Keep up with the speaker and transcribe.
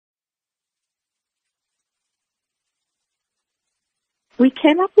we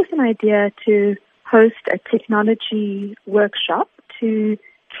came up with an idea to host a technology workshop to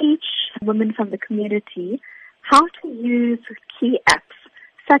teach women from the community how to use key apps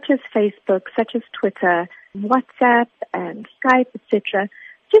such as Facebook, such as Twitter, WhatsApp and Skype, etc.,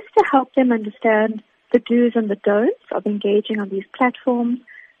 just to help them understand the do's and the don'ts of engaging on these platforms,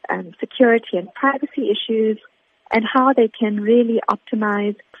 security and privacy issues, and how they can really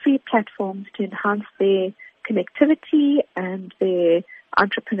optimize free platforms to enhance their connectivity and their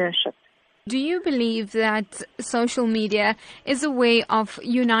entrepreneurship. Do you believe that social media is a way of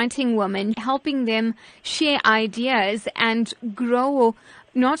uniting women, helping them share ideas and grow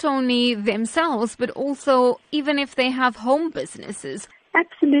not only themselves, but also even if they have home businesses?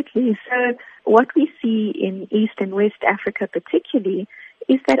 Absolutely. So what we see in East and West Africa particularly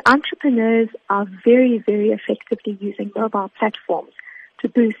is that entrepreneurs are very, very effectively using mobile platforms to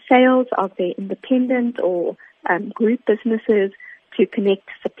boost sales of their independent or group businesses, to connect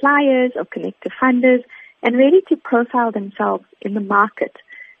to suppliers or connect to funders, and really to profile themselves in the market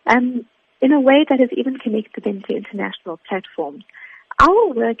in a way that has even connected them to international platforms.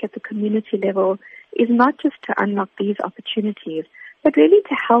 Our work at the community level is not just to unlock these opportunities, but really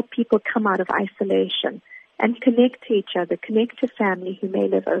to help people come out of isolation and connect to each other, connect to family who may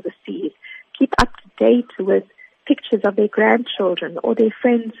live overseas, keep up to date with pictures of their grandchildren or their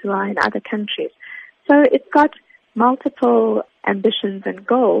friends who are in other countries. So it's got multiple ambitions and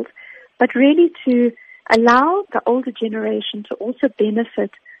goals, but really to allow the older generation to also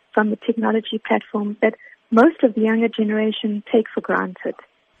benefit from the technology platforms that most of the younger generation take for granted.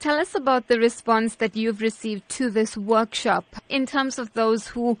 Tell us about the response that you've received to this workshop in terms of those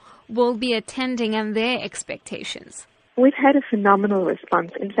who will be attending and their expectations. We've had a phenomenal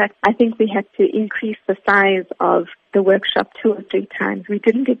response. In fact, I think we had to increase the size of the workshop 2 or 3 times. We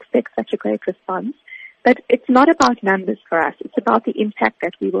didn't expect such a great response. But it's not about numbers for us. It's about the impact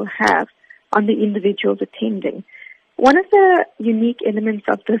that we will have on the individuals attending. One of the unique elements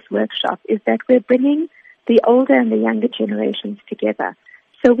of this workshop is that we're bringing the older and the younger generations together.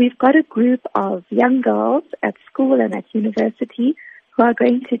 So we've got a group of young girls at school and at university who are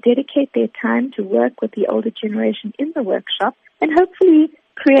going to dedicate their time to work with the older generation in the workshop and hopefully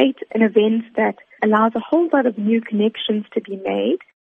create an event that allows a whole lot of new connections to be made